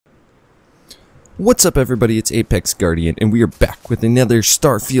What's up everybody, it's Apex Guardian and we are back with another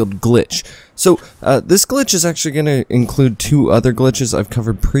Starfield glitch. So this glitch is actually going to include two other glitches I've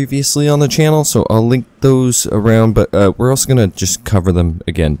covered previously on the channel, so I'll link those around, but we're also going to just cover them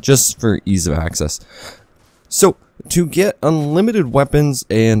again just for ease of access. So to get unlimited weapons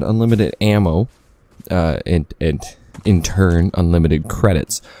and unlimited ammo and in turn unlimited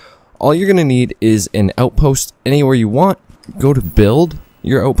credits, all you're going to need is an outpost anywhere you want. Go to build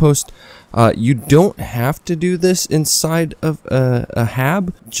your outpost. You don't have to do this inside of a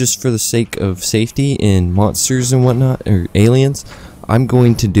hab just for the sake of safety in monsters and whatnot, or aliens. I'm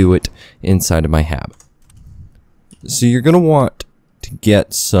going to do it inside of my hab. So you're going to want to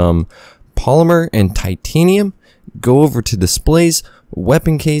get some polymer and titanium, go over to displays,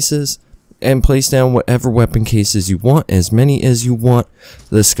 weapon cases, and place down whatever weapon cases you want, as many as you want.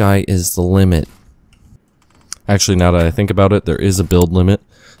 The sky is the limit. Actually, now that I think about it, there is a build limit.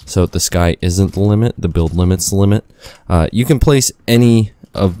 So the sky isn't the limit, the build limit's the limit. You can place any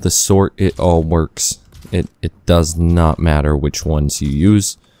of the sort, it all works. It does not matter which ones you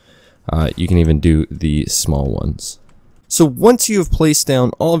use. You can even do the small ones. So once you have placed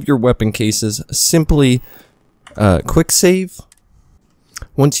down all of your weapon cases, simply quick save.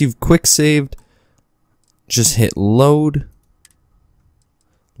 Once you've quick saved, just hit load.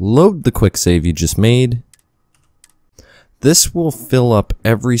 Load the quick save you just made. This will fill up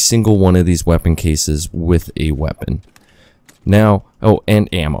every single one of these weapon cases with a weapon. Now, oh, and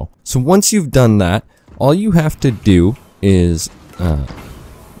ammo. So once you've done that, all you have to do is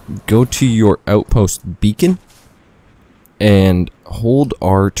go to your outpost beacon and hold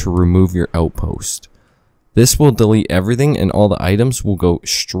R to remove your outpost. This will delete everything and all the items will go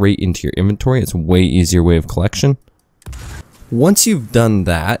straight into your inventory. It's a way easier way of collection. Once you've done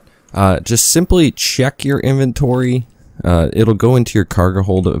that, just simply check your inventory. It'll go into your cargo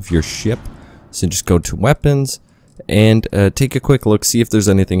hold of your ship, so just go to weapons and take a quick look, see if there's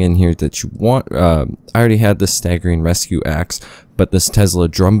anything in here that you want. I already had this staggering rescue axe, but this Tesla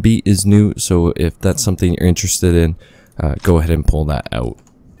drumbeat is new, so if that's something you're interested in, go ahead and pull that out.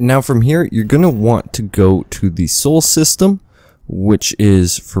 Now from here, you're going to want to go to the Sol system, which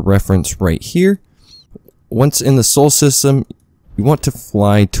is for reference right here. Once in the Sol system, you want to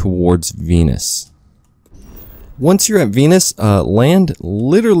fly towards Venus. Once you're at Venus, land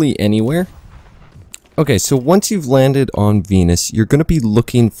literally anywhere. Okay, so once you've landed on Venus, you're going to be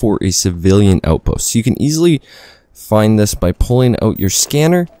looking for a civilian outpost. So you can easily find this by pulling out your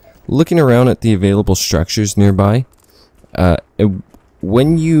scanner, looking around at the available structures nearby.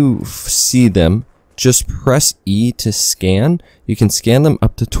 When you see them, just press E to scan. You can scan them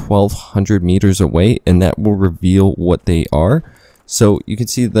up to 1,200 meters away, and that will reveal what they are. So you can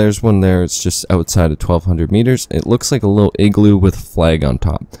see there's one there, it's just outside of 1,200 meters. It looks like a little igloo with a flag on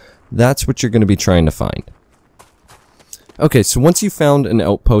top. That's what you're going to be trying to find. Okay, so once you found an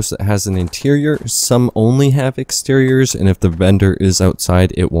outpost that has an interior, some only have exteriors, and if the vendor is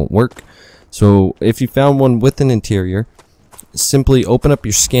outside, it won't work. So if you found one with an interior, simply open up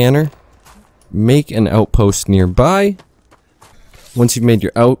your scanner, make an outpost nearby. Once you've made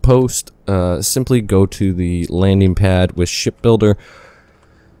your outpost, simply go to the landing pad with shipbuilder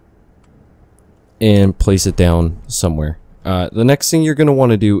and place it down somewhere. The next thing you're going to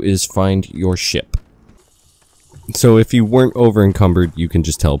want to do is find your ship. So if you weren't over encumbered, you can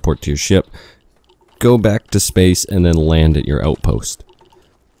just teleport to your ship, go back to space, and then land at your outpost.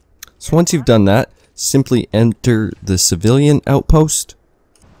 So once you've done that, simply enter the civilian outpost.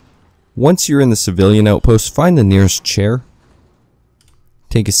 Once you're in the civilian outpost, find the nearest chair,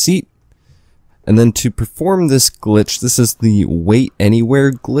 take a seat, and then to perform this glitch, this is the wait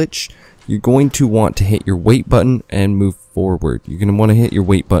anywhere glitch, you're going to want to hit your wait button and move forward. You're going to want to hit your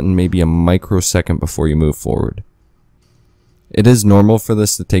wait button maybe a microsecond before you move forward. It is normal for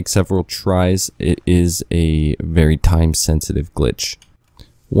this to take several tries. It is a very time sensitive glitch.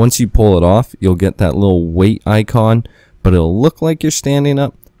 Once you pull it off, you'll get that little wait icon, but it'll look like you're standing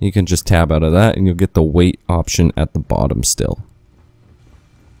up. You can just tab out of that and you'll get the wait option at the bottom still.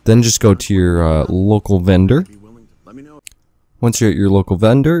 Then just go to your local vendor. Once you're at your local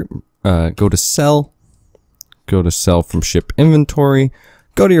vendor, go to sell. Go to sell from ship inventory.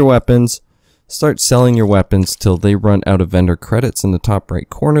 Go to your weapons. Start selling your weapons till they run out of vendor credits in the top right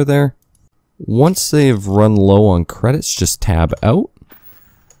corner there. Once they've run low on credits, just tab out.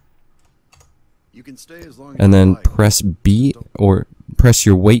 And then press B or press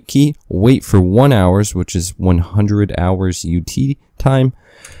your wait key. Wait for 1 hour, which is 100 hours UT time.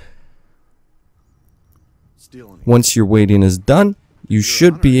 Once your waiting is done, you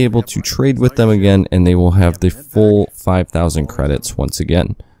should be able to trade with them again, and they will have the full 5,000 credits once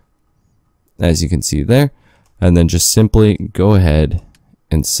again. as you can see there, and then just simply go ahead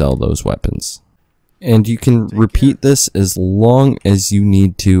and sell those weapons. And you can repeat this as long as you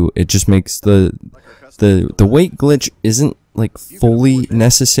need to. It just makes the wait glitch isn't like fully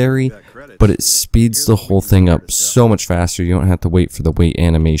necessary, but it speeds the whole thing up so much faster. You don't have to wait for the wait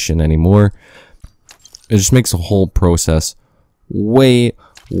animation anymore. It just makes the whole process way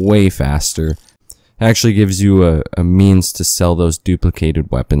faster. It actually gives you a means to sell those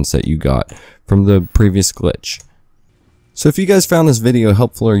duplicated weapons that you got from the previous glitch. So if you guys found this video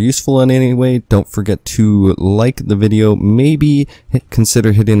helpful or useful in any way, don't forget to like the video, maybe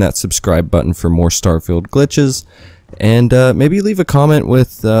consider hitting that subscribe button for more Starfield glitches, and maybe leave a comment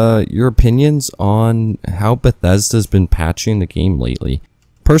with your opinions on how Bethesda's been patching the game lately.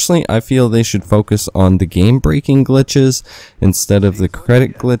 Personally, I feel they should focus on the game-breaking glitches instead of the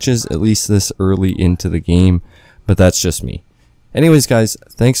credit glitches, at least this early into the game, but that's just me. Anyways guys,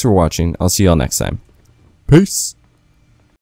 thanks for watching. I'll see y'all next time. Peace!